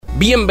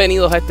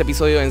Bienvenidos a este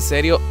episodio de En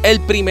Serio, el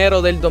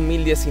primero del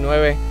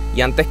 2019.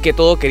 Y antes que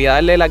todo quería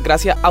darle las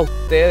gracias a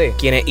ustedes,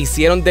 quienes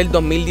hicieron del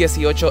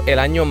 2018 el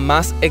año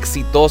más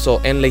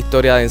exitoso en la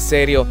historia de En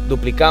Serio.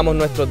 Duplicamos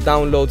nuestros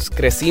downloads,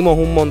 crecimos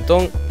un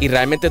montón y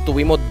realmente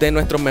tuvimos de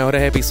nuestros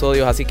mejores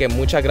episodios. Así que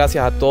muchas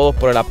gracias a todos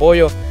por el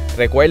apoyo.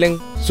 Recuerden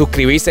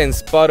suscribirse en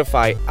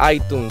Spotify,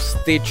 iTunes,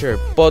 Stitcher,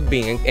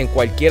 Podbean, en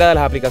cualquiera de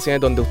las aplicaciones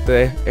donde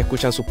ustedes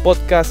escuchan sus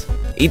podcasts.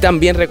 Y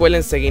también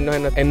recuerden seguirnos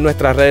en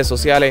nuestras redes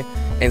sociales,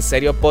 En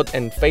Serio Pod,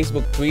 en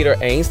Facebook, Twitter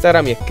e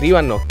Instagram, y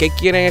escríbanos qué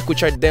quieren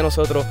escuchar de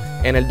nosotros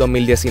en el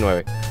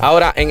 2019.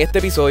 Ahora, en este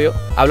episodio,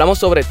 hablamos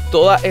sobre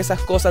todas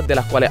esas cosas de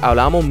las cuales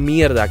hablábamos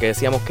mierda, que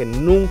decíamos que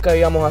nunca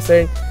íbamos a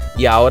hacer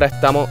y ahora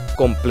estamos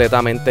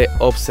completamente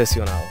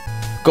obsesionados.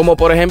 Como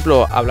por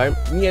ejemplo, hablar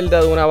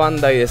mierda de una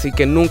banda y decir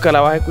que nunca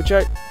la vas a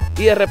escuchar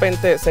y de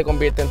repente se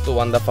convierte en tu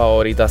banda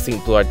favorita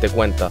sin tú darte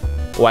cuenta.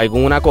 O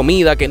alguna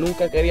comida que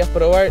nunca querías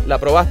probar, la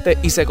probaste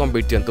y se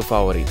convirtió en tu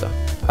favorita.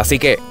 Así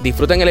que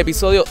disfruten el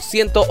episodio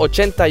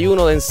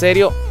 181 de En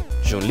Serio.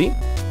 Jun-Lee,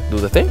 do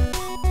the thing.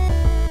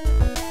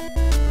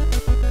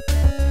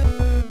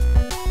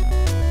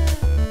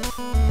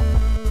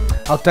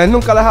 A ustedes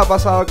nunca les ha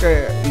pasado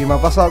que, y me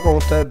ha pasado con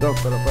ustedes dos,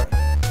 pero pues,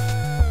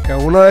 que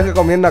uno les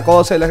recomienda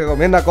cosas y les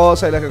recomienda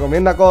cosas y les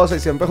recomienda cosas y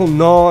siempre es un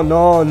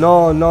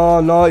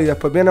no, y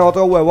después viene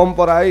otro huevón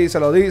por ahí y se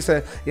lo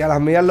dice y a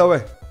las mías lo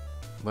ve.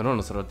 Bueno,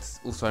 nosotros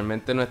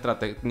usualmente nuestra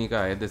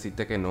técnica es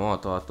decirte que no a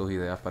todas tus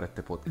ideas para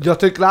este podcast. Yo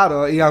estoy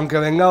claro, y aunque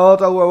venga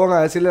otro huevón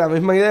a decirle la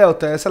misma idea,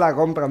 ustedes se la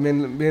compran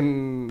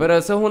bien. Pero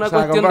eso es una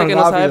cuestión de que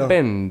no sabes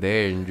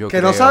vender, yo creo.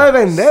 ¿Que no sabes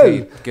vender?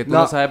 Sí, que tú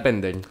no sabes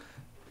vender.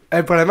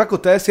 El problema es que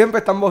ustedes siempre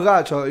están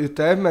borrachos y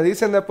ustedes me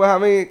dicen después a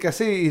mí que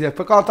sí, y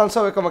después cuando están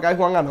sobrios como que hay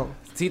Juan ganó.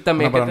 Sí,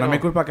 también. No, pero no es mi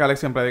culpa que Alex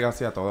siempre diga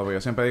sí a todo, porque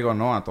yo siempre digo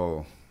no a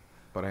todo,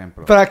 por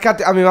ejemplo. Pero es que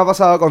a mí me ha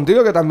pasado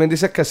contigo que también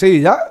dices que sí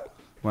y ya.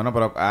 Bueno,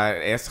 pero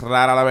es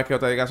rara la vez que yo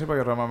te diga sí,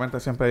 porque yo normalmente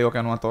siempre digo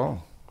que no a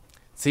todo.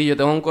 Sí, yo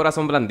tengo un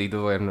corazón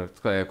blandito, bueno,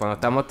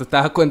 cuando tú te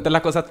das cuenta de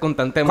las cosas con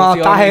tanta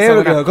emoción.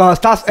 Cuando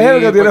estás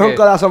ebrio tienes un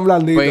corazón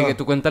blandito. Porque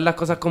tú cuentas las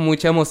cosas con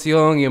mucha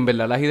emoción y en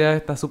verdad las ideas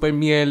están súper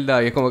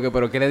mierda y es como que,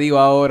 ¿pero qué le digo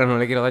ahora? No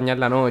le quiero dañar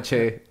la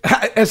noche.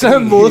 Eso es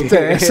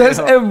embuste, eso es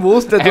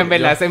embuste. En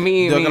verdad, ese es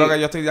mi... Yo creo que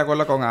yo estoy de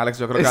acuerdo con Alex.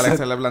 Yo creo que Alex es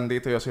el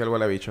blandito y yo soy el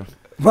huele bicho.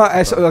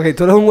 Ok,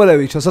 tú eres un huele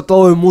bicho, eso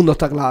todo el mundo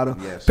está claro.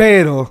 Yes.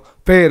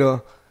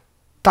 Pero...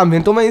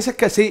 También tú me dices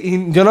que sí,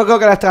 y yo no creo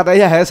que la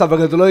estrategia es esa,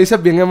 porque tú lo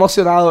dices bien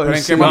emocionado. Pero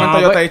 ¿en qué momento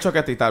yo te he dicho que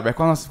a ti? Tal vez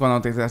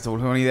cuando te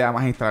surge una idea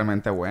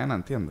magistralmente buena,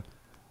 ¿entiendes?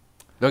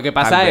 Lo que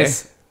pasa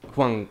es,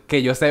 Juan,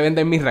 que yo sé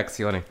vender mis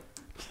reacciones.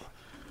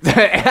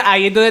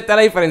 Ahí es donde está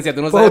la diferencia.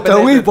 Tú no sabes usted es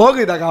un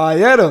hipócrita,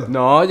 caballero.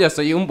 No, yo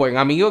soy un buen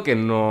amigo que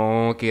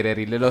no quiere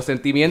herirle los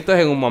sentimientos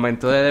en un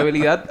momento de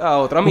debilidad a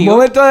otro amigo. ¿Un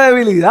momento de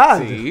debilidad?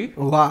 Sí.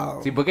 Wow.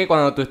 Sí, porque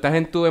cuando tú estás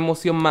en tu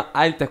emoción más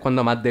alta es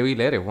cuando más débil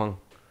eres, Juan.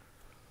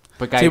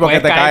 Sí, porque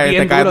te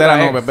caes de la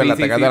nube, ¿verdad?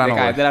 Te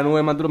caes de la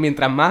nube más duro.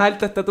 Mientras más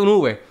alta está tu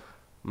nube,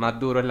 más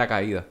duro es la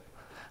caída.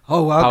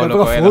 Oh, wow, qué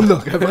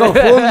profundo, qué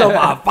profundo,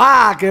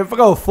 papá, qué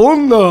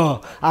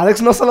profundo.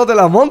 Alex no solo te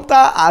la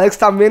monta, Alex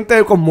también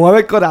te conmueve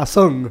el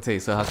corazón. Sí,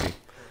 eso es así.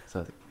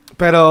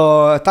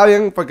 Pero está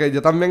bien, porque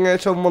yo también he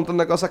hecho un montón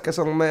de cosas que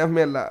son medias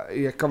mierda.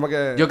 Y es como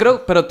que... Yo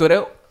creo, pero tú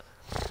eres...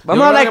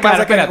 Vamos a ver qué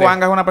pasa, que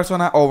Juan es una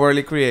persona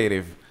overly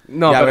creative.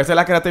 No, y a veces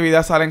la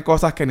creatividad salen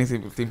cosas que ni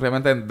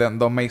simplemente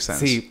don't make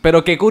sense. Sí,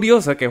 pero qué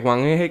curioso que Juan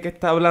es el que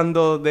está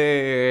hablando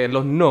de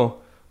los no,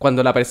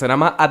 cuando la persona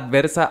más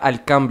adversa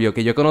al cambio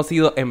que yo he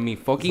conocido en mi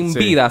fucking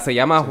vida se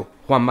llama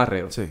Juan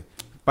Marrero. Sí,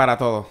 para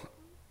todo.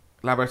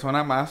 La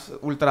persona más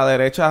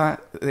ultraderecha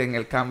en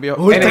el cambio.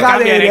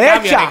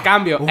 ¡Ultraderecha! En el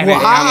cambio.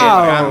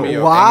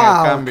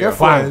 ¡Wow! ¡Qué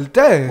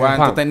fuerte!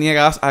 Juan, tú te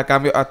niegas a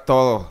cambio a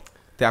todo.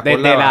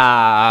 Desde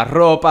la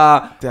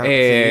ropa,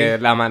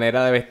 la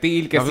manera de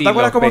vestir, que ¿No te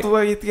acuerdas cómo tú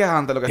vestías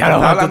antes? Lo que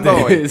estabas hablando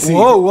hoy. Sí.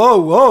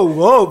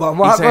 Wow.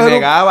 Vamos a se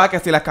negaba que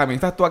si las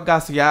camisas tú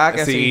gasías,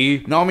 que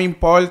si no me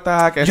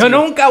importa, que yo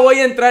nunca voy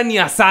a entrar ni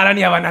a Zara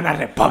ni a Banana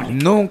Republic.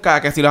 Nunca,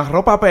 que si la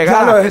ropa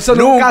pegada. Claro, eso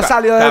nunca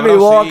salió de mi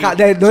boca.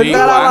 No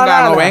entrar a la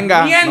banana.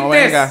 No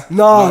venga.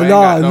 No.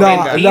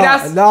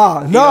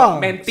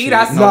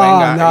 Mentiras.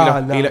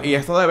 No. Y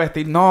esto de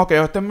vestir, no,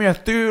 que este es mi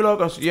estilo,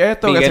 que si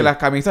esto, que si las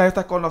camisas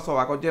estas con los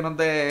sobacos llenos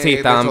de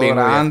estaban bien.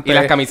 Y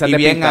las camisas y de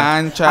bien pinta.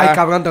 anchas. Ay,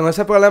 cabrón, tengo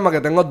ese problema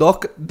que tengo dos,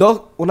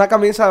 una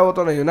camisa de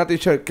botones y una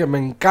t-shirt que me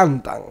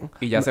encantan.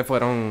 Y ya se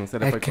fueron, se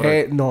les fue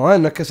el color.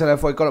 No es que se le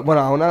fue el color.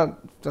 Bueno, a una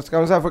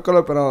camisa se fue el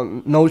color, pero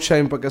no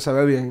shame porque se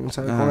ve bien, se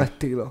ve con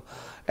estilo.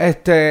 Es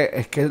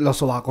que los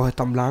sobacos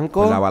están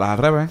blancos. Pues lávalas al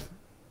revés.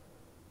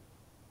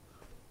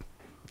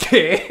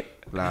 ¿Qué?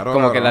 Claro.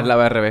 Como que las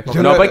lavas al revés.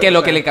 No, porque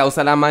lo que le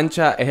causa la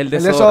mancha es el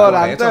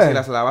desodorante. Por eso, si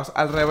las lavas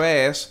al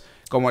revés,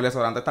 como el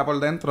desodorante está por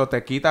dentro,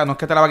 te quita... No es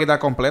que te la va a quitar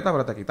completa,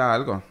 pero te quita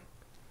algo.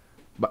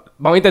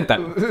 Vamos a intentar.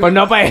 Pues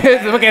no, pues...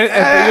 Porque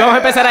vamos a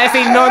empezar a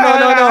decir no.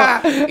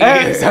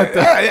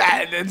 Exacto.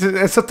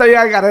 Eso está bien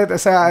al garete,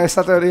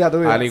 esa teoría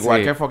tuya. Al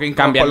igual que fucking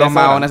cambiar los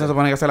maones se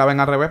supone que se la ven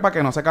al revés para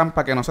que no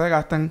se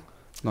gasten.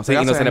 No sí,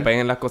 y no se le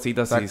peguen las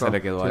cositas si se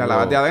le quedó algo. Si la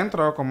lavas de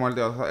adentro, como el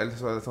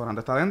desodorante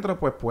está adentro,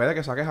 pues puede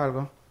que saques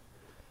algo.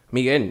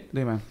 Miguel,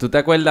 dime. ¿Tú te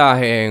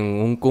acuerdas en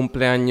un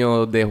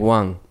cumpleaños de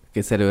Juan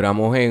que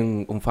celebramos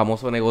en un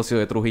famoso negocio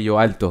de Trujillo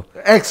Alto?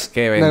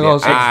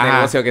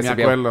 Negocio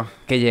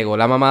que llegó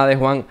la mamá de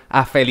Juan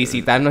a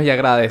felicitarnos y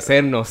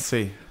agradecernos.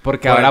 Sí.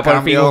 Porque ahora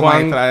por fin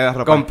Juan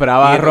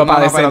compraba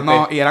ropa decente.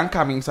 Y eran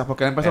camisas,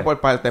 porque él empezó por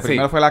partes.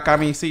 Primero fue la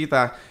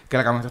camisita, que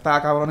la camiseta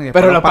estaba cabrón, y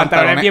después pero los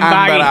pantalones bien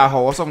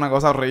andrajosos, una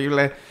cosa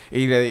horrible.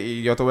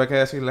 Y yo tuve que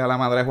decirle a la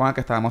madre de Juan que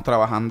estábamos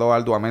trabajando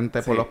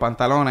arduamente por los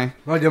pantalones.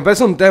 No, yo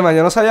empecé un tema.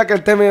 Yo no sabía que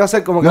el tema iba a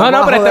ser como que...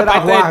 No, pero este es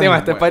parte del tema.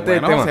 Este es parte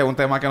del tema. Si es un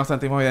tema que nos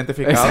sentimos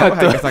identificados, pues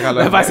hay que sacarlo.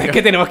 Lo que pasa es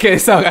que tenemos que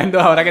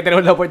desahogarnos ahora que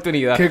tenemos la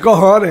oportunidad. ¿Qué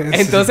cojones?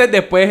 Entonces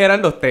después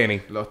eran los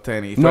tenis. Los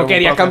tenis. No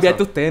querías cambiar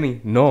tus tenis.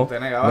 No.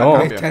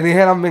 Mis tenis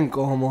eran bien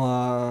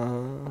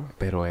cómodos.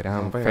 Pero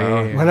eran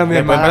feos. Bueno,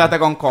 después empezaste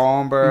con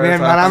Converse. Mi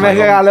hermana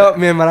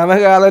me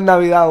regaló en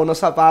Navidad unos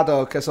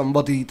zapatos que son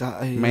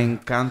botitas. Me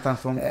encantan.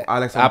 Son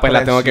Alex. Pues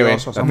las tengo que ver.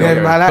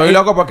 Estoy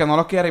loco porque no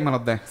los quiere y me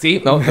los dé.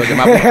 Sí, no, yo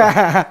me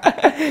apunto.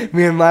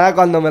 Mi hermana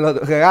cuando me los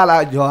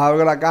regala, yo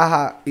abro la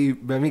caja y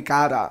ve mi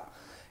cara.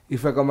 Y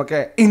fue como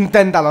que,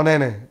 inténtalo,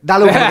 nene.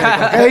 Dale un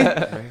break,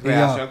 ¿ok?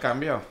 Reacción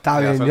cambio. Está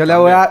bien, yo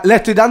le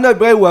estoy dando el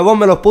break, huevón.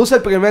 Me los puse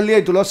el primer día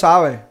y tú lo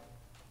sabes.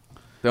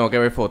 Tengo que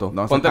ver fotos.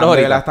 No, póntelos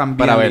ahorita están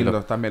para bien verlo.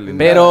 Lindos, están bien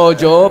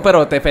lindos.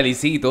 Pero te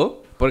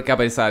felicito. Porque a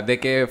pesar de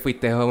que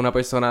fuiste una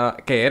persona...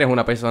 Que eres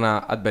una persona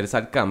adversa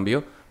al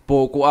cambio...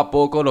 Poco a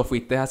poco lo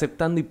fuiste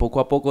aceptando y poco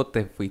a poco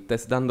te fuiste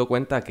dando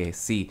cuenta que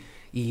sí.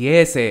 Y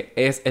ese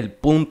es el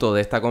punto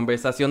de esta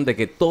conversación, de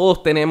que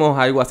todos tenemos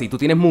algo así. Tú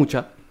tienes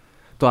mucha,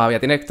 todavía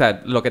tienes... O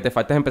sea, lo que te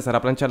falta es empezar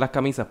a planchar las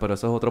camisas, pero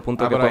eso es otro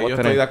punto que podemos tener.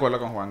 Yo estoy de acuerdo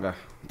con Juanga.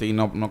 Y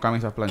no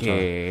camisas planchadas.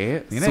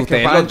 ¿Qué?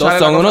 Ustedes los dos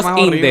son unos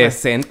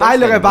indecentes. Ay,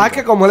 lo que pasa es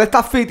que como él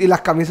está fit y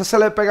las camisas se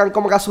le pegan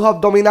como que a sus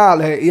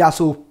abdominales y a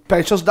sus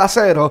pechos de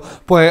acero,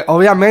 pues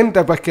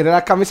obviamente pues quiere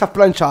las camisas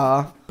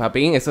planchadas.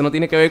 Papín, eso no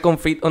tiene que ver con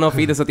fit o no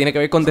fit, eso tiene que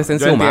ver con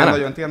decencia humana.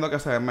 Yo entiendo que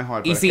se ve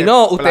mejor. Y si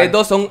no, ustedes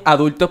dos son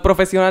adultos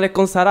profesionales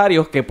con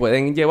salarios que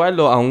pueden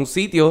llevarlo a un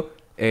sitio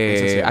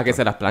a que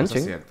se las planchen.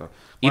 Eso es cierto.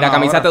 Y la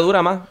camisa te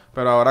dura más.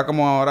 Pero ahora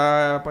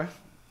pues,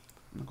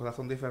 las cosas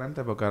son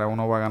diferentes porque ahora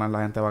uno va a ganar,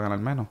 la gente va a ganar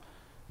menos.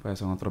 Pues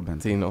son otros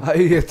 20. Sí, no.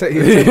 Ay,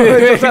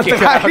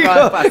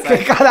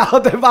 ¿Qué carajo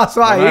te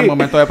pasó ahí? En el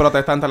momento de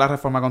protesta ante la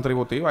reforma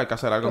contributiva hay que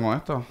hacer algo con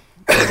esto.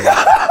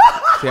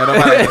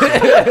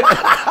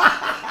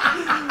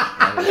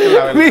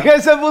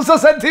 Miguel se puso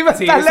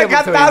sentimental de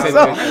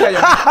cantazo.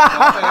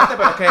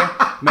 Pero es que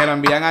me lo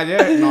envían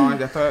ayer. No,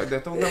 de esto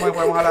no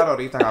podemos hablar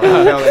ahorita,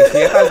 cabrón. Pero del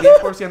 7 al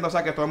 10%, o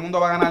sea que todo el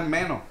mundo va a ganar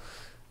menos.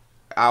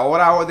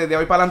 Ahora, desde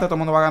hoy para adelante, todo el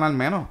mundo va a ganar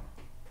menos.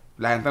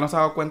 La gente no se ha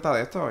dado cuenta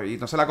de esto. Y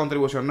entonces la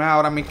contribución no es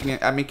ahora a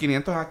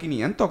 1.500, es a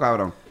 500,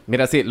 cabrón.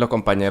 Mira, sí, los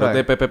compañeros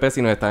de PPP,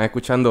 si nos están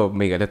escuchando,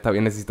 Miguel está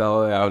bien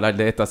necesitado de hablar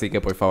de esto, así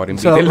que por favor,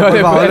 invítenlo. Por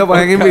favor, lo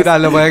pueden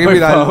invitar,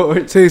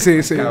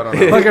 Sí. Cabrón,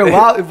 porque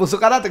wow, y puso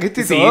cara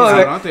triste y sí, todo.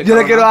 Cabrón, yo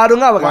le quiero dar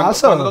un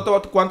abrazo.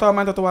 ¿Cuántos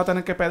aumentos tú vas a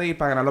tener que pedir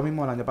para ganar lo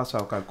mismo el año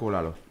pasado?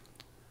 Calcúlalo.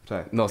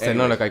 No sé,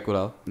 no lo he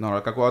calculado. No lo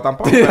he calculado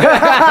tampoco.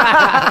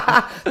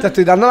 Te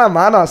estoy dando la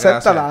mano,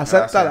 acéptala.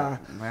 Gracias.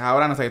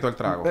 Ahora necesito el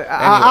trago.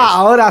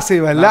 Ahora sí,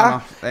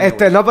 ¿verdad?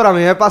 No, no, pero a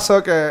mí me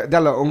pasó que,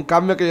 un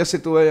cambio que yo sí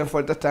tuve bien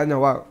fuerte este año,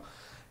 wow.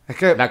 Es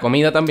que... La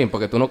comida también,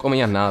 porque tú no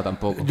comías nada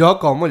tampoco. Yo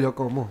como.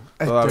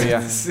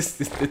 Todavía.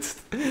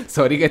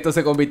 Sorry que esto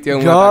se convirtió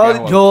en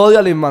yo odio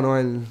a Lin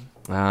Manuel.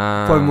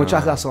 Ah. Por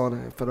muchas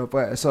razones. Pero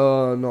pues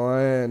eso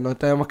no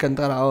tenemos que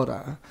entrar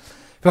ahora.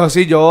 Pero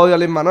sí, yo odio a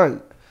Lin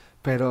Manuel.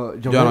 Pero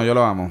yo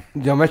lo amo.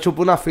 Yo me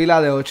chupo una fila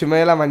de 8:30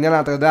 de la mañana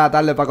a 3 de la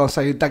tarde para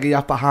conseguir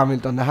taquillas para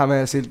Hamilton, déjame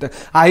decirte.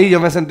 Ahí yo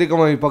me sentí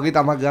como mi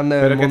poquita más grande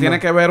del mundo. Pero que tiene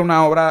que ver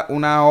una obra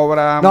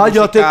no,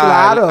 yo estoy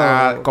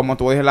claro. Como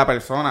tú dices, la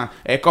persona.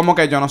 Es como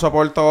que yo no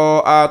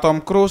soporto a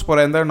Tom Cruise, por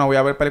ende no voy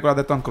a ver películas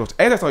de Tom Cruise.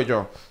 Ese soy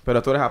yo,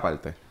 pero tú eres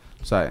aparte.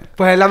 ¿Sabes?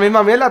 Pues es la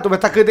misma mierda, tú me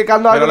estás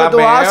criticando algo que tú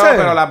haces.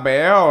 Pero las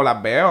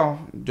veo.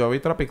 Yo vi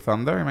Tropic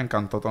Thunder y me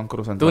encantó Tom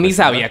Cruise. Tú ni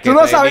sabías que... Tú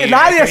no sabías,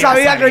 nadie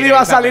sabía que él iba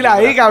a salir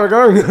ahí,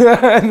 cabrón.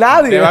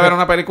 Nadie. Iba a haber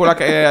una película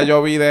que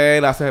yo vi de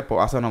él hace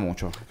no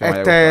mucho.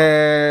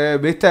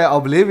 ¿Viste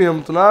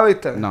Oblivion? ¿Tú no la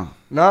viste? No.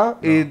 ¿No?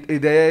 ¿Y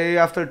Day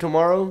After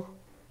Tomorrow?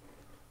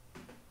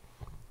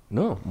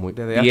 No, muy...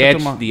 The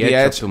Edge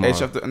of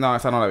Tomorrow. No,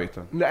 esa no la he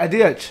visto. The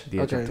Edge? The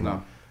Edge of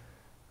Tomorrow.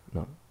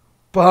 No.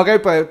 Pues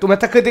pues tú me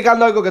estás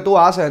criticando algo que tú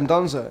haces,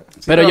 entonces.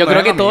 Sí, pero yo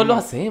creo que todos lo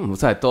hacemos, o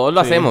sea, todos lo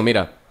hacemos.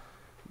 Mira,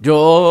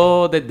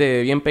 yo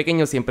desde bien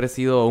pequeño siempre he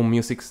sido un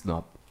music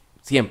snob.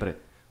 Siempre.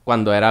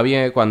 Cuando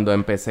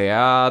empecé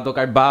a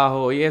tocar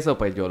bajo y eso,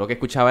 pues yo lo que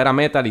escuchaba era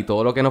metal y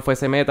todo lo que no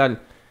fuese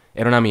metal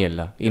era una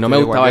mierda. Y no me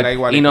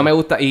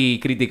gustaba. Y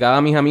criticaba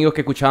a mis amigos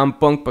que escuchaban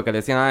punk porque le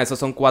decían, esos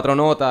son 4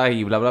 notas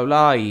y bla, bla,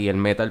 bla. Y el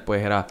metal,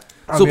 pues, era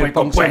súper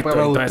compuesto y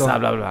todo eso,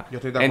 bla, bla. Yo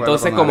estoy de acuerdo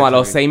entonces, como a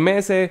los 6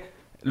 meses...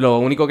 Lo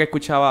único que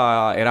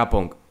escuchaba era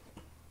punk.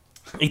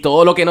 Y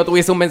todo lo que no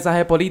tuviese un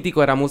mensaje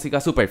político era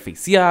música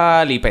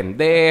superficial y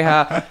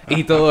pendeja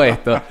y todo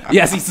esto. Y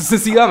así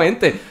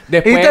sucesivamente.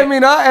 Después... Y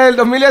terminó, el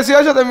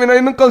 2018 terminó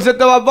en un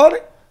concierto de Bad Bunny.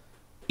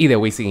 Y de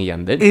Wisin y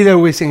Yandel. Y de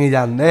Wisin y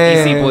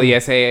Yandel. Y si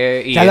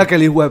pudiese... Ya lo que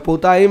el hijo de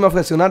puta ahí me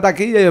ofreció una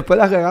taquilla y después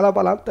la regala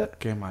para adelante.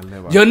 Qué mal le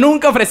va. Yo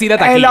nunca ofrecí la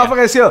taquilla. Él la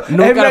ofreció.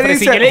 Nunca Él la me ofrecí.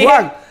 dice, ¿Qué le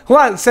dije?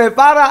 Juan, se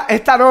para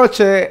esta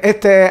noche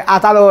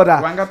a tal hora.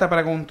 Juanga, te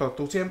pregunto,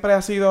 ¿tú siempre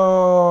has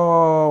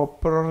sido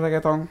pro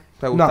reggaetón?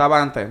 ¿Te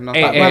gustaba antes? No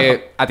está- bueno,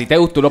 A ti te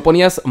gustó, tú lo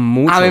ponías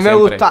mucho A mí me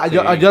siempre. gusta. Sí.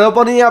 Yo lo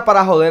ponía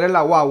para joder en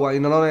la guagua y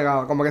no lo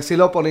negaba. Como que sí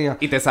lo ponía.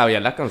 Y te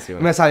sabías las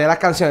canciones. Me sabía las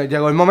canciones.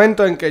 Llegó el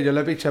momento en que yo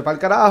le piché para el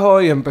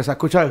carajo y empecé a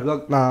escuchar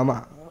rock nada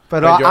más.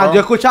 Pero Pues yo- yo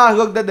escuchaba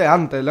rock desde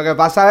antes. Lo que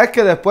pasa es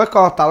que después,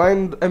 cuando estaba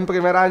en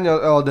primer año,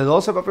 o de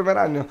 12 para primer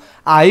año,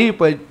 ahí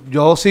pues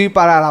yo sí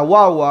para la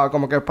guagua,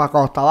 como que para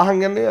cuando estaba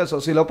jangueando y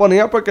eso, sí lo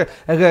ponía porque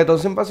el reggaetón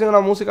siempre ha sido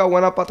una música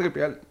buena para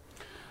tripear.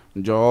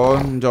 Yo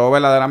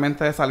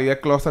verdaderamente salí del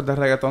closet de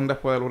reggaetón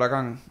después del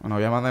huracán. No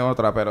había más de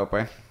otra, pero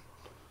pues...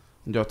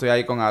 Yo estoy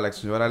ahí con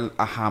Alex. Yo era el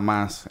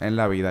jamás en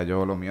la vida.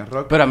 Yo, lo mío es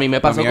rock. Pero a mí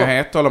me pasó Lo mío con...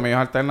 es esto, lo mío es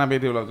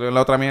alternative. Y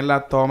la otra mierda,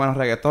 todo menos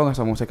reggaetón.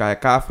 Esa música de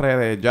cafre,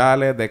 de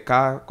yales, de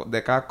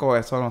caco.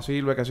 Eso no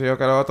sirve, que sé yo,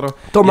 que lo otro.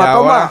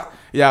 Toma.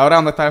 Y ahora,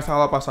 ¿dónde está el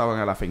sábado pasado?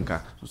 En la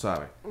finca, tú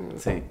sabes.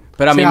 Sí.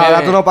 Pero a mí Sí, me...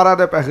 ahora tú no paras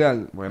de perrear.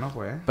 Bueno,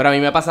 pues... Pero a mí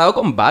me ha pasado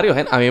con varios,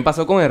 A mí me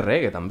pasó con el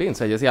reggae también. O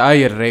sea, yo decía,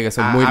 ay, el reggae,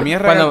 eso es muy... A mí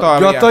el Cuando- reggae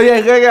todavía... Yo estoy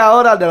en reggae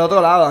ahora del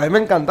otro lado. A mí me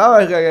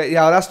encantaba el reggae. Y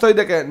ahora estoy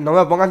de que no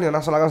me pongas ni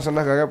una sola canción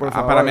de reggae, por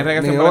favor. Para mí el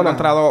reggae Ni siempre he una.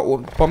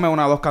 encontrado... ponme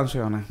una o dos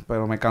canciones,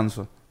 pero me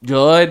canso.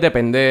 Yo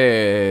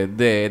depende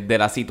de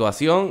la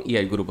situación y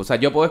el grupo. O sea,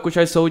 yo puedo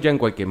escuchar Soulja en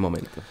cualquier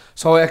momento.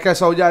 Es que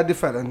Soul ya es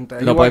diferente.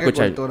 Es Lo igual puedo que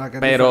escuchar. Cultura, que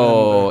es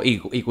Pero...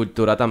 diferente. Y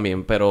cultura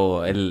también.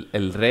 Pero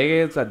el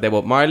reggae, o sea, de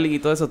Bob Marley y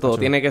todo eso, todo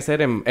tiene que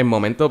ser en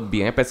momentos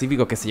bien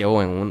específicos que se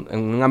llevó en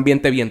un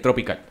ambiente bien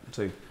tropical.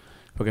 Sí.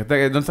 Porque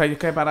entonces es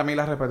que para mí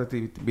la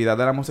repetitividad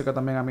de la música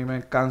también a mí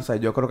me cansa. Y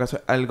yo creo que eso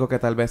es algo que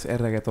tal vez el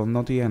reggaetón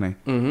no tiene.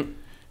 Ujú.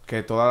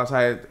 Que todas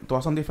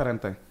son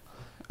diferentes.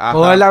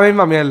 Todo es la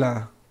misma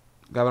mierda.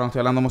 Cabrón, estoy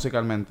hablando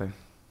musicalmente.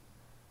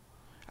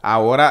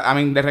 Ahora,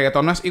 de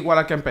reggaetón no es igual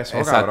al que empezó,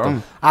 Exacto.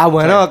 cabrón. Ah,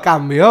 bueno,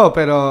 cambió,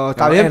 pero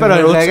está bien, pero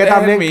el roots reggae es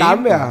también mismo,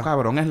 cambia.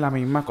 cabrón, es la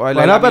misma cosa.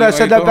 Bueno, pero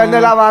eso depende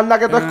de la banda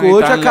que tú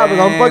escuchas,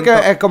 cabrón, porque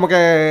es como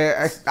que...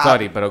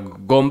 Sorry, pero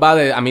Gomba,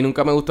 a mí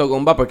nunca me gustó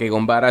Gomba porque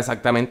Gomba era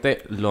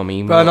exactamente lo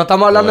mismo. Pero no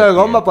estamos hablando todo de el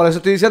Gomba, tiempo. por eso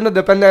estoy diciendo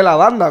depende de la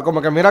banda.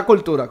 Como que mira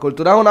Cultura.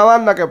 Cultura es una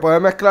banda que puede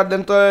mezclar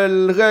dentro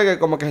del reggae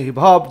como que hip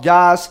hop,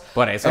 jazz.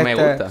 Por eso me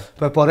gusta.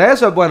 Pues por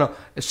eso es bueno.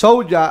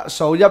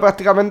 Soulja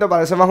prácticamente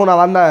parece más una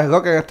banda de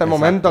rock en este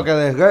momento que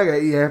de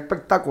reggae y es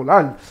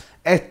espectacular.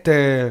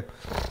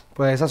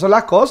 Pues esas son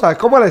las cosas. Es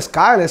como el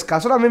ska. El ska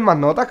son las mismas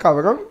notas,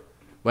 cabrón.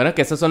 Bueno, es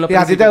que esos son los ¿Y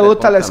a ti te principios del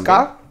gusta pop el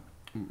ska?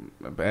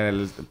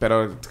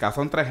 Pero el ska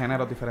son 3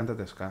 géneros diferentes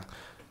de ska.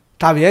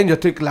 Está bien, yo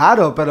estoy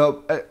claro,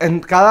 pero en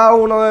cada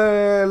uno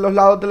de los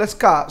lados del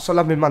ska son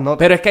las mismas notas.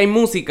 Pero es que hay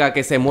música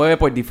que se mueve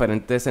por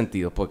diferentes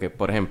sentidos. Porque,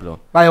 por ejemplo...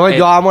 Vale, bueno,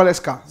 yo amo el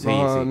ska. Sí,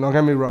 no, sí. no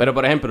get me wrong. Pero,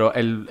 por ejemplo,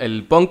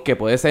 el punk, que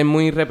puede ser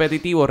muy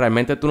repetitivo,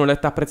 realmente tú no le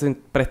estás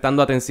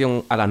prestando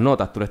atención a las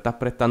notas, tú le estás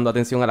prestando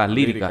atención a las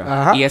líricas.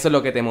 Ajá. Y eso es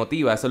lo que te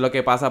motiva. Eso es lo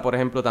que pasa, por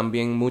ejemplo,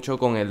 también mucho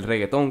con el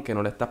reggaetón, que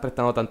no le estás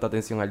prestando tanta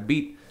atención al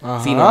beat, Ajá.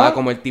 sino a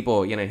como el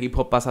tipo... Y en el hip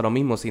hop pasa lo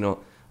mismo,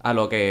 sino a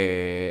lo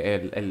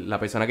que la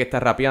persona que está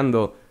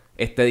rapeando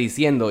esté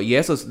diciendo. Y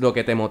eso es lo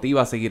que te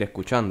motiva a seguir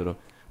escuchándolo.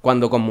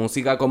 Cuando con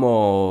música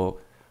como...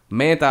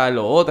 metal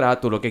o otra,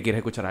 tú lo que quieres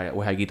escuchar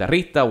o es al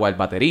guitarrista o al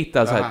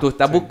baterista. O sea, Ajá, tú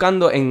estás sí.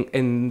 buscando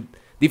en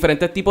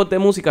diferentes tipos de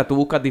música, tú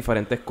buscas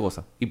diferentes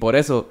cosas. Y por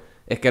eso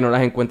es que no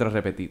las encuentras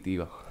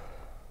repetitivas.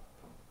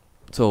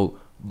 So,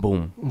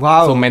 boom.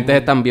 Wow. Sus mentes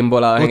están bien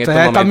voladas en estos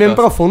Ustedes momentos. están bien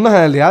profundos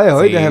en el día de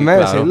hoy, Sí, déjenme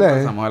claro. decirles.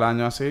 Pasamos el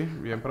año así,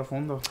 bien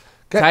profundo.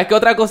 ¿Qué? ¿Sabes qué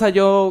otra cosa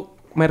yo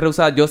me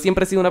rehusaba? Yo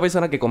siempre he sido una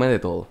persona que come de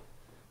todo.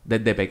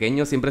 Desde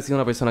pequeño siempre he sido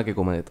una persona que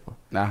come de todo.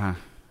 Ajá.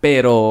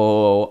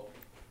 Pero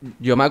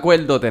yo me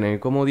acuerdo tener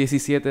como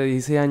 17,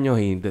 16 años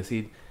y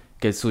decir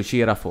que el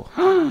sushi era fo.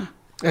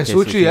 El Que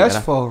sushi es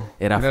fo.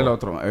 Era Mira el fo.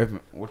 otro, es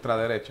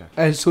ultraderecha.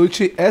 El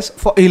sushi es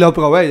fo. Y lo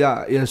probé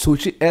ya. Y el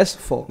sushi es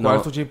fo. No.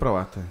 ¿Cuál sushi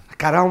probaste?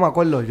 Carajo, me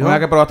acuerdo yo. Una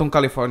que probaste un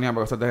California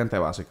porque eso es de gente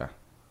básica.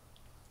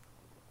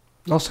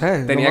 No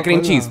sé. Tenía no me cream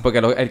acuerdo. cheese, porque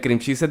el cream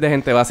cheese es de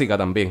gente básica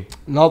también.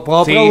 No,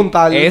 puedo Sí,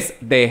 preguntarle. es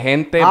de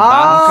gente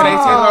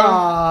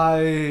básica.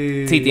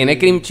 Ay. Si tiene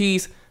cream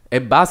cheese,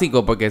 es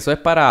básico, porque eso es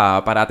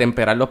para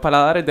temperar los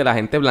paladares de la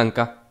gente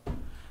blanca.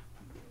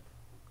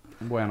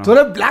 Bueno. ¡Tú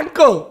eres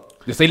blanco!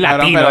 Yo soy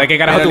Cabrón, latino, ¿de qué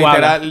carajo pero tú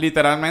hablas?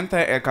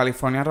 literalmente, el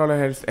California Roll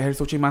es el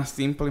sushi más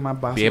simple y más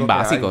básico. Bien que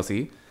básico, hay.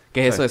 sí.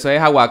 ¿Qué es eso? Eso es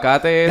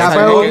aguacate, Ya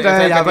salmón. pregunté, Ese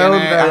es el ya que tiene,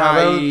 pregunté, ya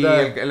ajá, y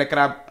pregunté.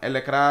 el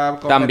de crab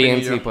con También,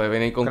 pepinillo. sí, puede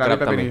venir con Crab y crab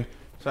también.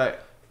 pepinillo. O sea,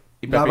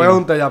 y Ya pepino.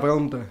 pregunté, ya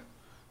pregunté.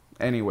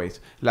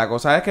 Anyways, la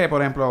cosa es que,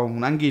 por ejemplo,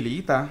 una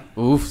anguilita.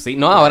 Uf, sí.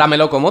 No, ahora me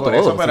lo como Por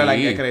todo. eso, pero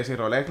sí. el Crazy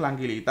Roll es la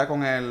anguilita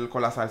con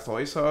la salsa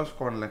soy sauce,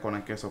 con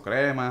el queso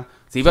crema.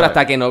 Sí, pero ¿sabes?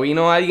 hasta que no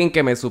vino alguien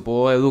que me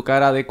supo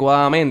educar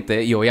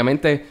adecuadamente. Y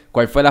obviamente,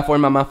 ¿cuál fue la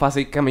forma más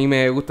fácil que a mí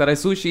me gustara el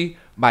sushi?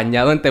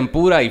 Bañado en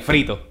tempura y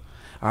frito.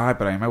 Ay,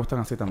 pero a mí me gustan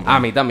así también. A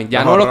mí también.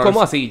 Ya no los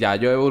como así. Ya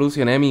yo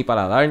evolucioné mi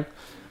paladar.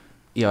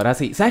 Y ahora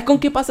sí. ¿Sabes con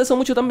qué pasa eso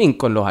mucho también?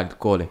 Con los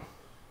alcoholes.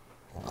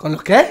 ¿Con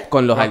los qué?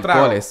 Con los Los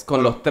alcoholes. tragos.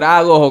 Con los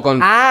tragos o con...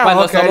 Ah,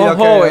 cuando ok, somos ok,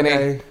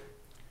 jóvenes. ok.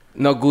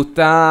 Nos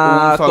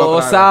gusta Un solo todo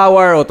trago.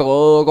 sour o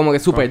todo como que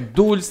súper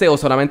dulce o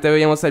solamente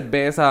bebíamos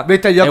cerveza.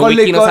 Viste, yo el con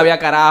whisky no licor- sabía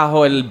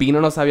carajo, el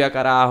vino no sabía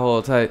carajo.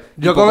 O sea, y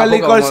Yo poco con a el poco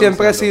licor vamos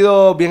siempre he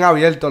evolucionando. sido bien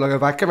abierto. Lo que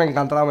pasa es que me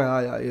encanta la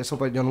medalla. Y eso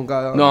pues yo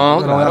nunca... No,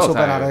 yo claro, voy a o sea,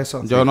 superar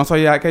eso. Yo no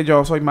soy... que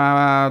yo soy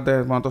más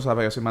de... Bueno, tú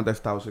sabes, yo soy más de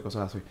stouts y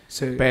cosas así.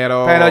 Sí.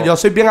 Pero yo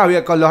soy bien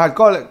abierto con los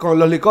alcoholes, con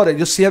los licores.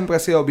 Yo siempre he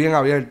sido bien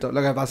abierto.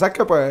 Lo que pasa es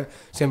que pues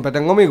siempre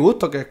tengo mi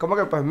gusto, que es como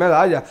que pues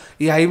medalla.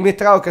 Y ahí mis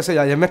tragos, qué sé yo.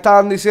 Ayer me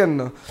estaban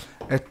diciendo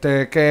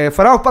que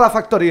fuéramos para la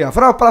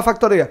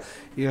factoría.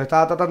 Y yo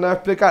estaba tratando de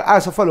explicar. Ah,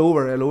 eso fue el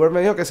Uber. El Uber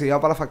me dijo que se iba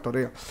para la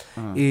factoría.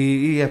 Ajá.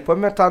 Y después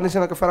me estaban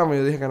diciendo que fuéramos y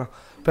yo dije que no.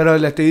 Pero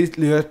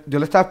yo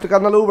le estaba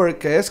explicando al Uber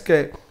que es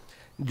que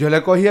yo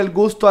le cogí el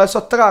gusto a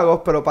esos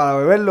tragos, pero para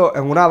beberlo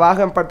en una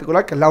baja en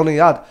particular, que es la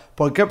unidad.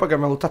 ¿Por qué? Porque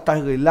me gusta estar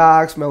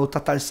relax, me gusta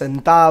estar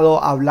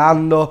sentado,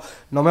 hablando.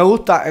 No me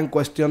gusta en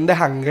cuestión de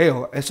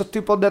jangueo. Esos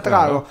tipos de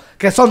tragos,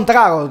 que son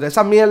tragos, de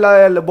esa mierda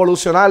de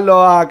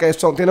evolucionarlo a que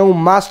tienen un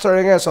master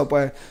en eso,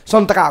 pues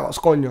son tragos,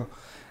 coño.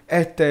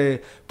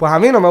 Pues a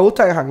mí no me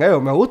gusta el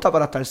jangueo, me gusta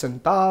para estar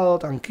sentado,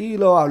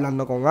 tranquilo,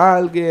 hablando con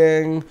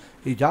alguien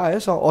y ya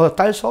eso, o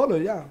estar solo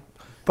y ya.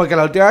 Porque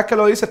la última vez que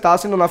lo hice estaba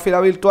haciendo una fila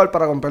virtual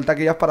para comprar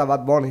taquillas para Bad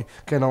Bunny,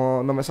 que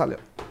no me salió.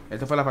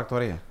 Esto fue la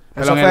factoría.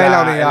 Eso fue en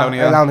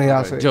la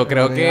unidad, sí. Yo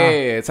creo En la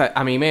que... O sea,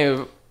 a mí me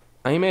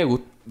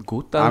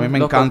gusta. A mí me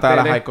encanta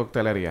la high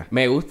coctelería.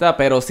 Me gusta,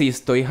 pero si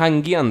estoy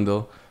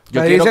jangueando...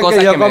 Yo Me quiero dicen cosas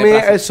que yo que me comí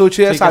placen. el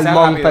sushi de Sí, que sea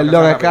salmón, rápido, que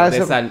perdón, sea es que rápido. De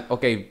hace... sal...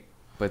 Ok,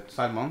 pues...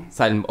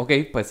 Salmón. Ok,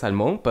 pues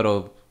salmón,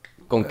 pero...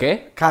 ¿Con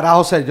qué?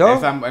 Carajo sé yo,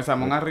 El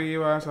salmón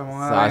arriba, el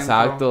salmón adentro.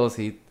 Exacto,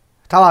 sí.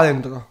 estaba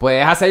adentro.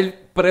 Puedes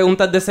hacer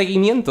preguntas de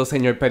seguimiento,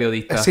 señor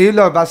periodista. Sí,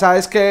 lo que pasa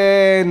es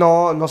que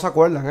no se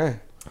acuerdan,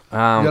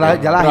 Ah, Yo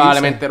ok. ya las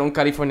Probablemente hice. era un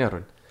California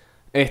Roll.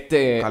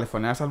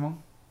 California de salmón.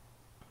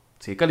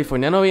 Sí,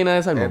 California no viene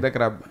de salmón. Es de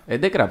crab.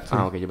 ¿Es de crab?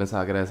 Ah, ok, yo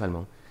pensaba que era de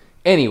salmón.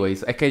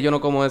 Anyways, es que yo no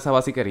como esa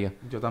basiquería.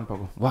 Yo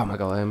tampoco. Wow, me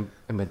acabo de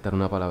inventar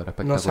una palabra No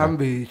espectacular. sean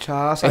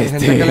bichas, hay Este-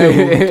 gente que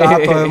le gusta,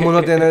 todo el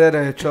mundo tiene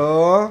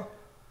derecho.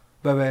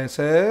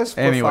 Bebeses,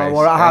 por Anyways,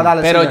 favor. Ajá,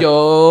 dale, Pero sigue.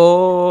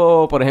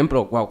 yo, por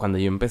ejemplo, wow, cuando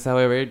yo empecé a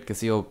beber, que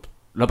si yo...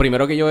 Lo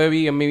primero que yo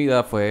bebí en mi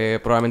vida fue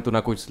probablemente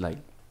una Coors Light.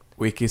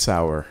 Whisky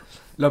sour.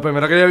 Lo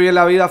primero que yo vi en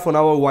la vida fue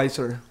una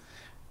Budweiser.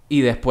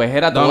 Y después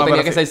era todo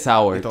tenía que ser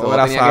sour. Y todo Todo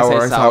era tenía que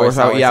ser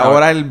sour. Y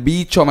ahora el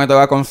bicho me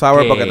toca con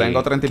sour ¿Qué? porque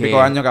tengo 30 y pico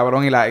 ¿Qué? años,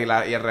 cabrón. Y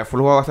el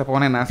reflujo se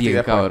pone nasty Bien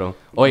después. cabrón.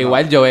 O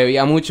igual yo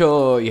bebía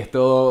mucho y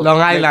esto...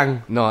 Long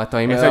Island. No, esto a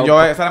mí me Ese,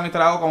 da ese era mi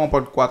trago como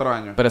por 4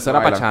 años. Pero eso era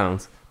Long para Island.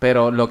 channels.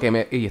 Pero lo que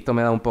me... Y esto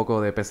me da un poco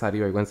de pesar y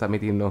vergüenza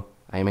admitirlo.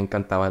 A mí me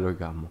encantaba el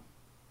orgasmo.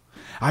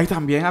 Ay,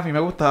 también a mí me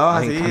gustaba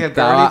Me así, el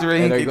encantaba girly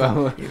drink. el Y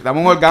orgasmo. dame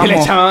un Que le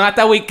orgasmo. echaban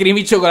hasta whipped cream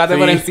y chocolate Sí.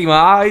 por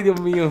encima. Ay,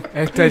 Dios mío.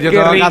 Yo Qué tengo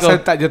que rico.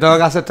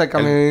 aceptar que a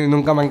mí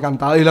nunca me ha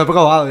encantado. Y lo he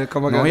probado. Y es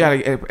como No, que... y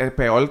el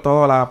peor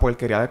todo, la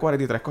porquería de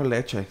 43 con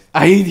leche.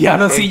 Ay,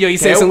 diablo, sí, yo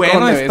hice Qué eso un bueno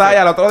montón de está. veces.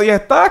 Y al otro día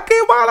está, qué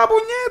mala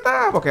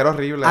puñeta. Porque era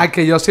horrible. Al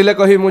que yo sí le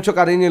cogí mucho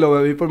cariño y lo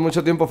bebí por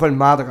mucho tiempo fue el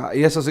Madra.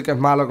 Y eso sí que es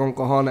malo con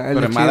cojones. El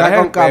Pero de el China madre,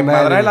 con el caramelo.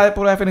 madre es la de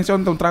pura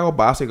definición de un trago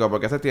básico.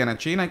 Porque ese tiene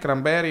china y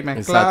cranberry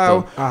mezclado.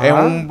 Exacto. Ajá. Es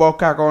un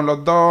vodka con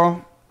los dos.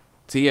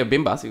 Sí, es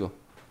bien básico.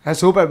 Es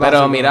súper básico.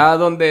 Pero mira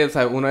donde o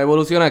sea, uno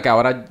evoluciona, que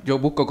ahora yo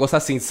busco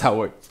cosas sin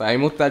sabor. O sea, a mí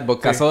me gusta el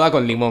vodka soda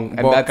con limón.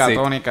 and Vodka that's it.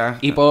 tónica.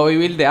 Y puedo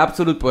vivir de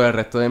Absolute por el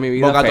resto de mi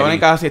vida. Boca feliz.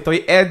 tónica, si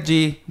estoy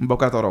edgy,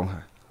 boca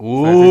toronja.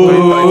 Uh. Si estoy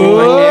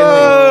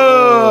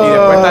edgy. Y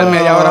después estar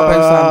media hora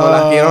pensando,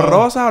 ¿la quiero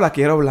rosa o la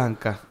quiero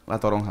blanca? La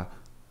toronja.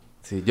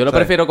 Sí, yo lo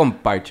 ¿Sabes? prefiero con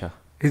parcha.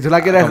 ¿Y tú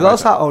la quieres completa.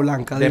 rosa o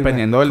blanca? Dime.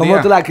 Dependiendo del ¿Cómo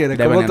día. tú la quieres?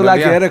 ¿Cómo Dependiendo tú la del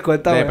día. quieres?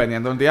 Cuéntame.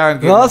 Dependiendo del día.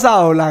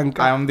 ¿Rosa o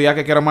blanca? Hay un día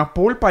que quiero más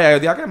pulpa y hay un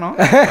día que no.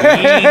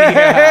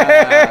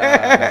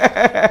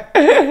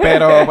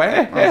 Pero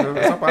bueno,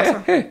 eso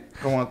pasa.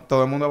 Como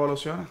todo el mundo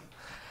evoluciona.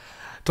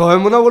 Todo el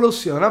mundo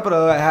evoluciona,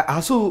 pero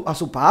a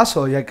su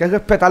paso. Y hay que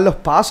respetar los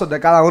pasos de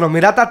cada uno.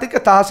 Mírate a ti que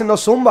estás haciendo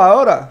zumba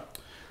ahora.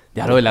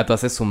 Ya lo verdad, tú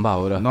haces zumba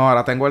ahora. No,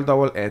 ahora tengo el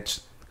double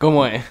edge.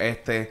 ¿Cómo es?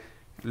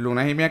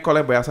 Lunes y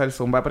miércoles voy a hacer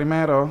zumba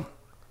primero.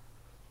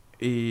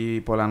 Y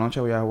por la noche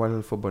voy a jugar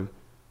el fútbol.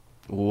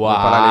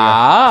 para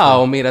la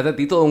 ¡Wow! Mírate a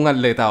ti todo un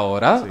atleta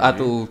ahora. Sí. A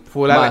tu...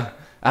 Full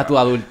a tu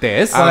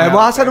adultez.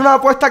 ¿Podemos hacer una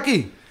apuesta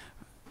aquí?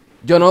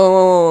 Yo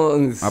no...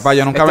 Papá,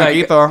 yo nunca me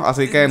Estoy- quito,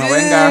 así que no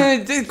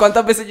venga.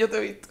 ¿Cuántas veces yo te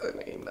he visto en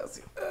el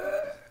gimnasio? Es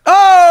que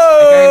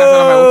a mí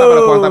no me gusta,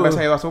 pero ¿cuántas veces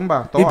he ido a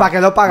zumba? ¿Y Todas. para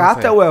qué lo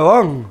pagaste, No sé.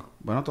 huevón?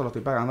 Bueno, te lo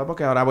estoy pagando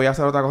porque ahora voy a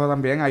hacer otra cosa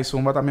también. Hay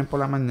zumba también por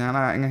la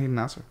mañana en el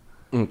gimnasio.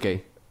 Ok.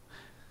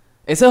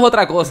 Eso es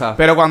otra cosa.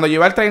 Pero cuando yo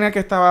iba al trainer que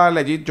estaba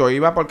legit, yo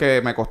iba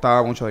porque me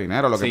costaba mucho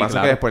dinero. Lo que Sí, pasa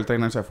claro. es que después el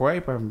trainer se fue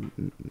y pues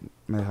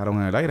me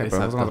dejaron en el aire. Pero esos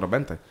son Exacto. otros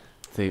 20.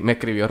 Sí, me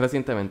escribió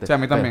recientemente. Sí, a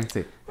mí también.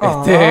 Sí.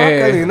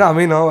 Qué lindo. A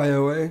mí no, vaya,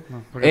 güey.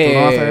 Porque tú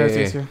no haces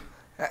ejercicio.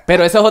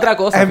 Pero eso es otra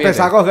cosa.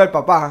 Empecé a fíjate. coger,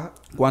 papá.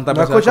 ¿Cuántas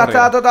 ¿No veces has escuchaste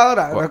corrido? la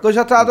totadora? ¿No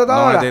escuchaste la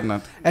totadora? No, I did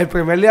not. El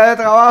primer día de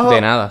trabajo...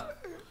 De nada.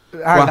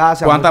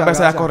 Gracias, ¿Cuántas muchas veces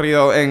has gracias.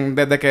 corrido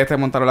desde que te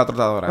montaron la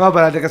trotadora? No,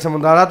 pero desde que se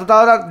montaba la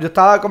totadora, yo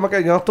estaba como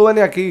que... Yo no estuve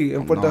ni aquí,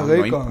 en Puerto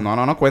Rico.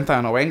 No,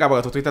 cuéntame, no venga,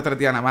 porque tú estuviste 3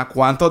 días nada más.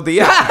 ¿Cuántos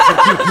días?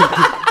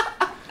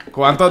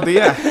 ¿Cuántos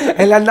días?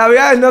 En las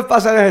navidades no es para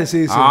hacer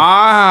ejercicio.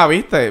 Ah,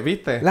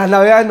 viste. Las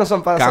navidades no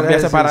son para hacer Cambia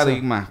ese ejercicio.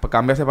 paradigma.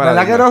 Cambia ese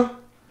paradigma. ¿Verdad que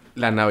no?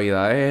 La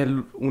Navidad es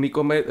el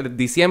único mes...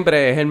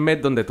 Diciembre es el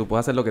mes donde tú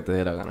puedes hacer lo que te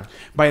dé la gana.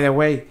 By the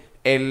way,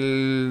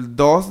 el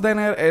 2 de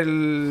enero,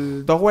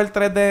 el 2 o el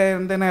 3 de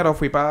enero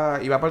iba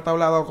para el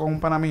tablado con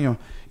un pana mío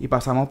y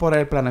pasamos por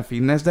el Planet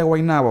Fitness de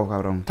Guaynabo,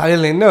 cabrón. Está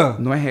bien lindo.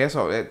 No es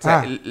eso. O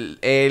sea,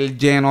 el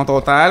lleno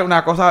total, una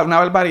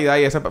barbaridad.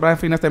 Y ese Planet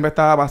Fitness siempre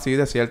estaba vacío y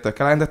desierto. Es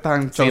que la gente está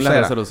en Sí, las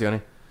chaucera.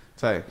 resoluciones.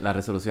 ¿Sabes? Las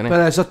resoluciones.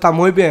 Pero eso está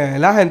muy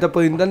bien. La gente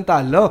puede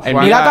intentarlo. El-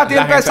 Mira, la- a ti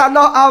la empezando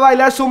a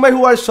bailar zumba y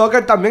jugar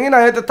soccer también y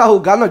nadie te está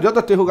jugando. Yo te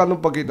estoy jugando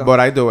un poquito. But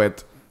I do it.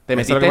 ¿Te Eso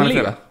metiste es lo que en me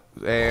liga?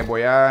 refiero.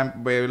 Voy a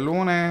ver el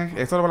lunes.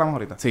 Esto lo hablamos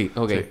ahorita. Sí,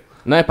 ok. Sí.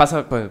 No, es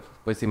pasa...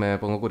 Pues sí me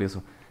pongo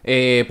curioso.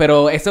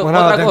 Pero eso es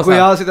Bueno, otra ten cosa.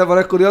 cuidado si te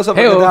pones curioso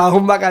porque Eo. te das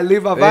un bacardí,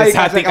 papá,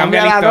 Exacto, y y se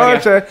cambia cambia la la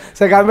noche,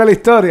 se cambia la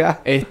historia.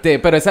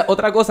 Pero esa es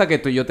otra cosa que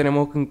tú y yo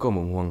tenemos en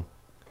común, Juan.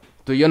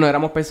 Tú y yo no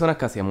éramos personas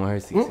que hacíamos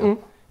ejercicio.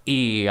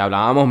 Y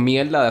hablábamos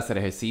mierda de hacer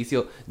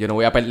ejercicio. Yo no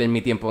voy a perder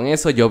mi tiempo en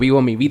eso. Yo vivo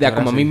mi vida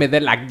como a mí me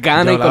dé la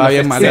gana Yo y con hablaba los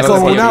bien mal Y de ejercicios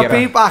lo con que que yo una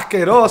quiera. pipa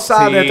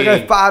asquerosa de Sí.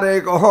 3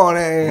 pares,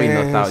 cojones. Uy, no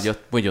estaba.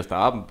 Yo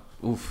estaba.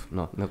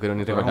 No quiero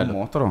ni Tú eres un recordarlo.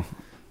 monstruo.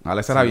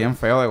 Alex era bien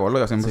feo de gordo.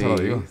 Yo siempre Sí. se lo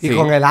digo. Y Sí.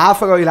 con el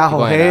afro y las Y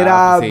con el ojeras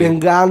afro, sí. bien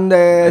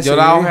grandes. Yo sí.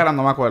 las ojeras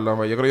no me acuerdo.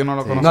 Pero yo creo que yo no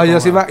lo conozco. No, yo como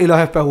sí era. y los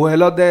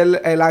espejuelos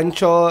del el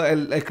ancho,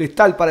 el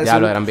cristal, parecía Ya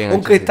lo eran bien un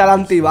anchos, cristal sí.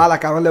 antibala,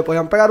 cabrón. Le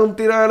podían pegar un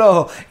tiro en el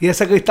ojo y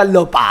ese cristal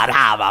lo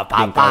paraba,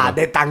 papá, cabrón.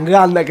 de tan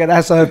grande que eran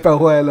esos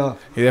espejuelos.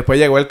 Y después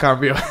llegó el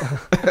cambio.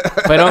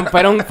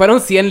 Fueron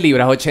 100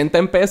 libras, 80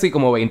 en peso y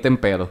como 20 en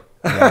pelo.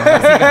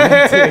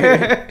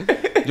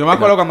 Yo me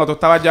acuerdo cuando tú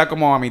estabas ya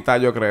como a mitad,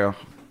 yo creo.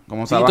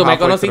 Como Sí, estabas tú me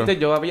halfway conociste, through.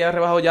 yo había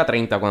rebajado ya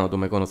 30 cuando tú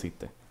me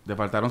conociste. Te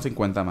faltaron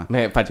 50 más.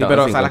 Me Sí, faltaban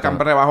pero o sea, 50 la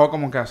cambia rebajó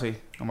como que así,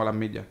 como las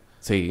millas.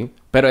 Sí,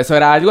 pero eso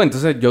era algo,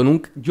 entonces yo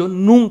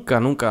nunca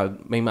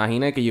me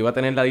imaginé que yo iba a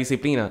tener la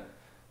disciplina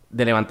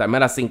de levantarme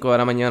a las 5 de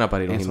la mañana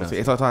para ir a un Eso gimnasio.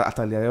 sí, eso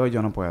hasta el día de hoy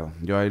yo no puedo.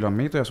 Yo ahí lo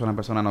admito, yo soy una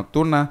persona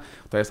nocturna.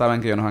 Ustedes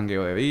saben que yo no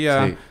jangueo de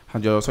día. Sí.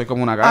 Yo soy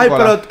como una Ay,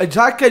 gárgola. pero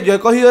 ¿sabes qué? Yo he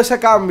cogido ese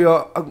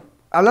cambio,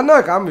 hablando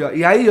de cambio,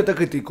 y ahí yo te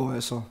critico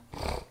eso.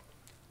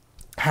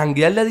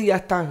 Janguear de día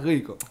es tan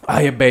rico.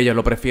 Ay, es bello,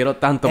 lo prefiero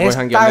tanto por Es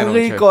janguear de tan noche.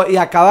 rico y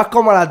acabas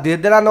como a las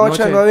 10 de la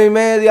noche, Noche.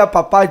 9:30,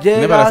 papá No, pero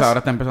llegas. ahora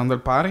está empezando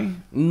el party.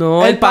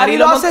 No, el party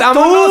lo haces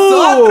montamos tú.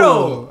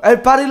 nosotros.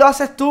 El party lo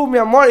haces tú, mi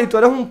amor, y tú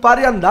eres un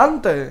party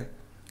andante.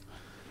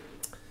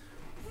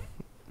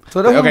 Tú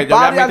eres Ok, un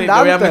party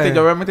andante.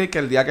 yo voy a admitir que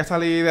el día que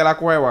salí de la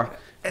cueva...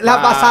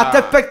 La pasaste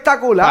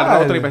espectacular. El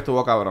road trip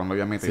estuvo cabrón, lo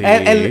voy a admitir.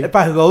 Sí.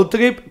 Para el road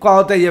trip,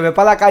 cuando te llevé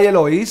para la calle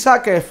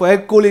Loíza, que fue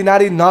el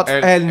Culinary Not,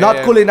 el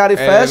Not Culinary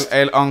Fest.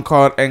 El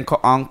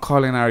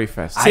Culinary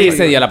Fest. Sí,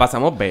 ese día la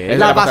pasamos bello.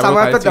 la La pasamos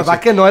pasamos bien, espectacular. sí, sí.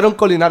 Es que no era un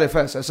Culinary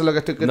Fest, eso es lo que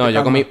estoy No, criticando.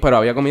 yo comí, pero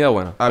había comida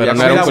buena. Había pero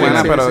no era un comida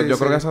buena, culinario. pero sí, yo sí.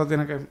 creo que eso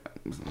tiene que...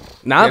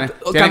 Nada, tiene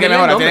que cámbiale el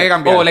mejorar, nombre. tiene que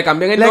cambiar. O le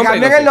cambian el Le nombre.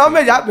 cambian no el sé.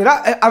 nombre ya.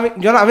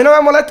 Mira, a mí no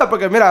me molesta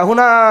porque, mira, es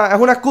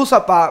una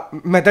excusa para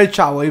meter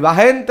chavo. Y va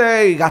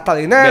gente y gasta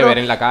dinero. Beber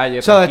en la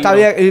calle, So, está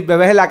tranquilo. bien. Y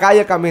bebes en la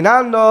calle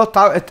caminando.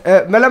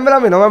 Mira, a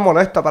mí no me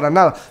molesta para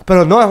nada.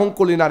 Pero no es un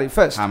Culinary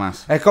Fest.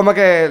 Jamás. Es como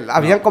que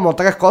habían como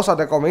 3 cosas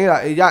de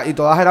comida y ya. Y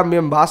todas eran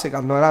bien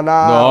básicas. No era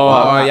nada. No.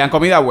 No, habían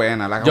comida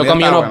buena. La Yo comida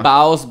comí estaba unos buena.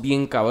 baos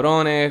bien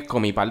cabrones,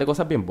 comí un par de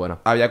cosas bien buenas.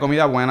 Había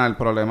comida buena. El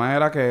problema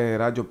era que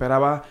yo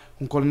esperaba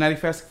un Culinary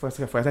Fest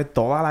que fuese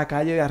toda la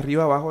calle de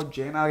arriba abajo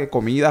llena de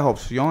comidas,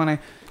 opciones.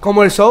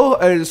 Como el soul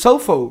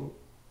food.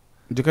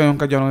 Yo que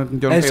nunca, yo no he El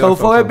ido al soul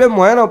food Soul es bien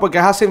bueno porque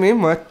es así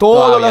mismo. Es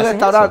todos ¿Todavía los hacen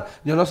restaurantes.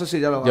 Yo no sé si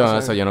ya lo Yo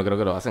hacen. yo no creo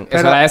que lo hacen. Pero-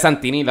 Eso era de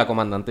Santini y la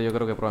comandante yo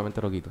creo que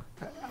probablemente lo quito.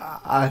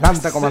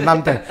 Adelante,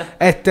 comandante.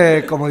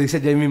 Como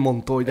dice Jamie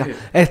Montoya.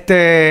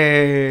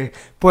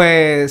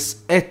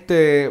 Pues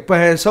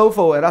el soul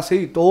food era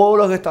así. Todos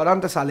los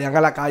restaurantes salían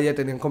a la calle,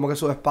 tenían como que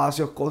sus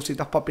espacios,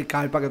 cositas para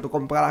picar, para que tú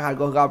compraras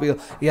algo rápido.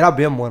 Y era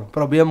bien bueno,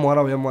 pero bien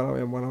bueno.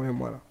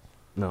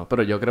 No,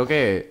 pero yo creo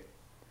que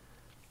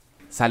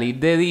salir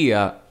de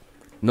día,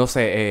 no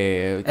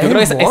sé, Es yo creo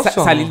que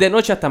hermoso. salir de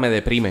noche hasta me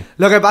deprime.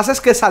 Lo que pasa es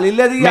que salir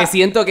de día... Me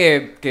siento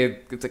que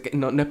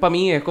no es para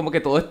mí, es como que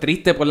todo es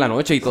triste por la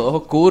noche y todo es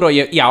oscuro.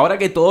 Y ahora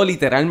que todo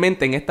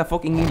literalmente en esta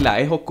fucking isla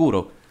es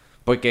oscuro,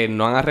 Porque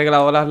no han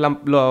arreglado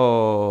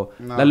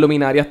las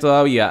luminarias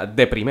todavía.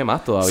 Deprime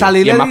más todavía.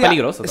 Salir y es de más día,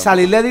 peligroso.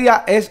 Salir de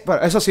día es...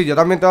 Pero eso sí, yo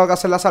también tengo que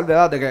hacer la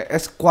salvedad de que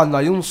es cuando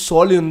hay un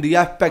sol y un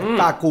día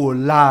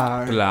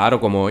espectacular. Claro,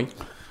 como hoy.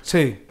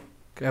 Sí,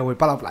 que voy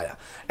para la playa.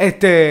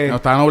 No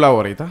está nublado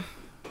ahorita.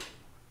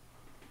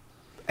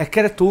 Es que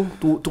eres tú,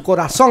 tu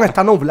corazón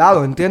está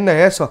nublado, ¿entiendes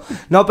eso?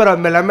 No, pero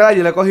en verdad,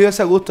 yo le he cogido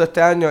ese gusto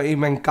este año y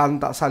me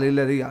encanta salir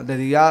de día. De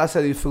día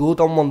se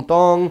disfruta un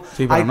montón,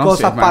 Sí, pero hay no,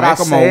 cosas sí, para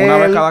como hacer. una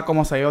vez cada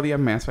como 6 o 10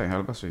 meses,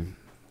 algo así.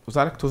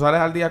 Tú sales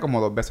al día como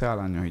 2 veces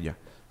al año y ya.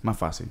 Más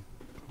fácil.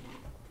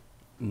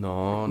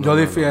 No. Yo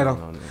difiero.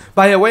 no.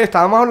 Vaya, güey,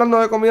 estábamos hablando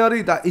de comida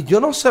ahorita y yo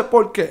no sé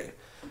por qué.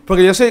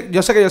 Porque yo sé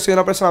que yo soy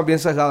una persona bien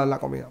cerrada en la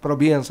comida, pero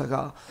bien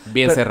cerrada.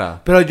 Bien cerrada.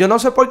 Pero yo no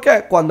sé por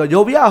qué cuando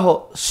yo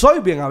viajo soy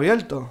bien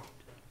abierto.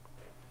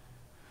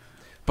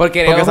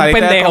 Porque eres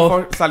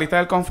un saliste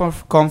del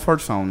comfort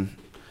zone.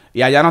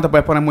 Y allá no te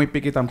puedes poner muy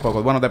picky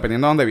tampoco. Bueno,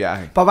 dependiendo de dónde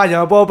viajes. Papá, yo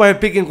me puedo poner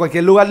piqui en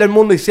cualquier lugar del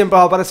mundo y siempre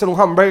va a aparecer un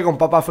hamburger con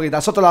papas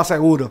fritas. Eso te lo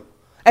aseguro.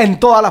 En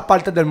todas las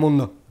partes del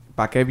mundo.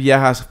 ¿Para qué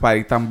viajas para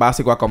ir tan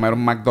básico a comer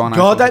un McDonald's?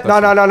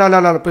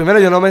 No. Primero,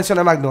 yo no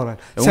mencioné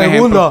McDonald's.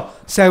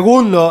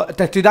 Segundo,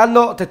 te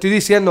estoy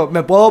diciendo,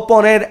 me puedo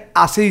poner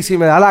así si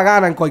me da la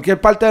gana en cualquier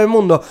parte del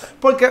mundo.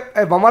 Porque,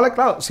 vamos a hablar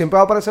claro, siempre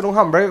va a aparecer un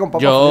hamburger con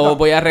papas fritas. Yo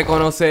voy a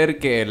reconocer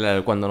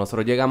que cuando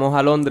nosotros llegamos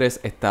a Londres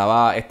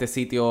estaba este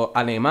sitio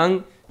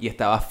alemán y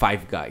estaba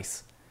Five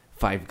Guys.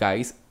 Five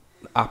Guys.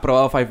 ¿Has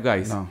probado Five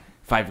Guys? No.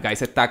 Five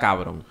Guys está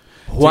cabrón.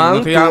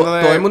 Juan,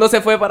 todo el mundo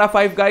se fue para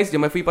Five Guys. Yo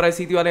me fui para el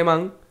sitio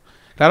alemán.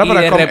 Claro,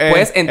 pero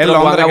después entró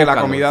Londres, Juan a que la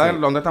buscarlo, comida sí. de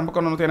Londres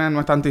tampoco no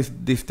es tan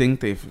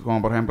distinctive.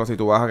 Como por ejemplo, si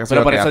tú vas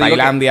Pero por a eso digo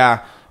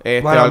Tailandia,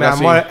 Bueno, mi algo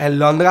así. amor, en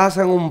Londres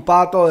hacen un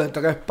pato de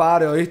 3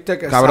 pares, ¿oíste?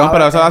 Que Cabrón, sabe,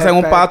 pero eso es hacen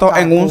un pato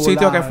en un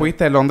sitio que espectacular.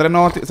 fuiste. Londres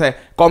no... O sea,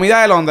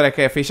 comida de Londres,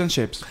 que fish and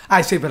chips.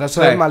 Ay, sí, pero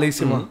eso Sí. es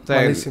malísimo. O sea,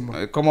 Malísimo.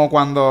 como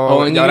cuando...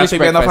 O en yo ahora English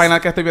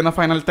estoy viendo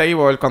Final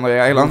Table. Cuando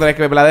llegas a Londres,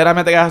 que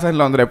verdaderamente ¿qué haces en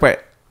Londres? Pues...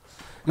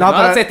 No,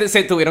 pero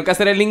se tuvieron que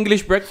hacer el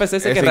English breakfast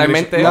ese Es que English-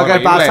 realmente... lo que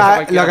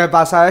horrible.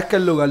 pasa es que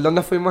el lugar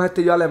donde fuimos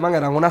este y yo alemán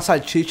eran unas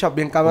salchichas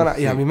bien cabronas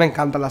y a mí me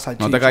encantan las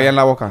salchichas. No te caía en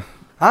la boca.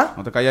 ¿Ah?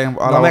 No te caía en la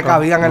boca. No me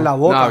cabían en la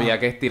boca. No, había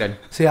que estirar.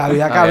 Sí,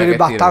 había que Había abrir que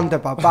bastante,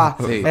 estirar. papá.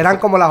 Sí. Eran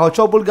como las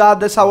 8 pulgadas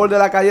de sabor de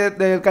la calle,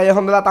 del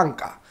callejón de la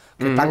Tanca.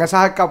 Que están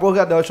esas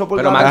alcapurrias de 8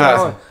 pulgadas. más de gruesas,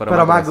 sabor, pero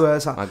pero más más gruesas,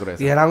 gruesas. más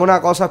gruesas. Y eran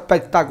una cosa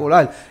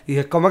espectacular. Y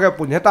es como que,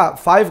 puñeta,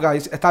 Five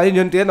Guys, está bien,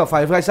 yo entiendo,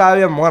 Five Guys sabe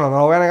bien bueno, no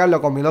lo voy a negar,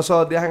 lo comí los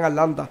otros días en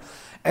Atlanta.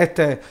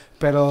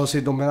 Pero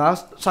si tú me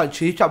das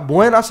salchichas,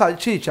 buenas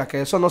salchichas,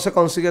 que eso no se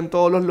consigue en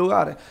todos los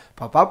lugares,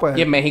 papá, pues...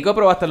 Y en México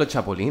probaste los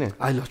chapulines.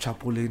 Ay, los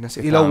chapulines.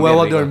 Y Estaban los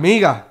huevos bien de ricos.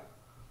 hormiga.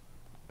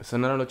 Eso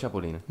no eran los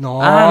chapulines. No.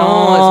 Ah,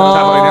 no, eso Los no.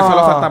 chapulines son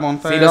los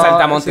saltamontes. Sí, los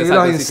saltamontes. Sí, exacto,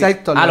 los sí, sí.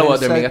 insectos. Ah, los huevos los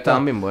de hormiga insectos.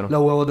 estaban bien buenos.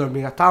 Los huevos de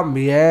hormiga estaban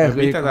bien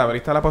 ¿Viste? ricos. Te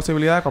abriste la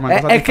posibilidad de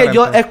comer cosas Es que yo,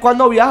 diferentes. es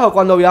cuando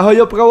viajo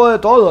yo pruebo de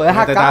todo, es Te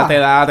acá.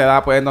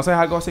 da. Pues entonces es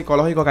algo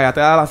psicológico que allá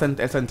te da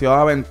el sentido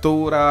de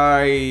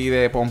aventura y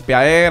de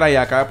pompeadera y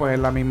acá pues es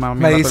la misma...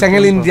 Me todo dicen el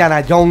el tiempo.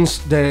 Indiana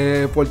Jones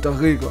de Puerto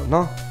Rico,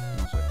 ¿no?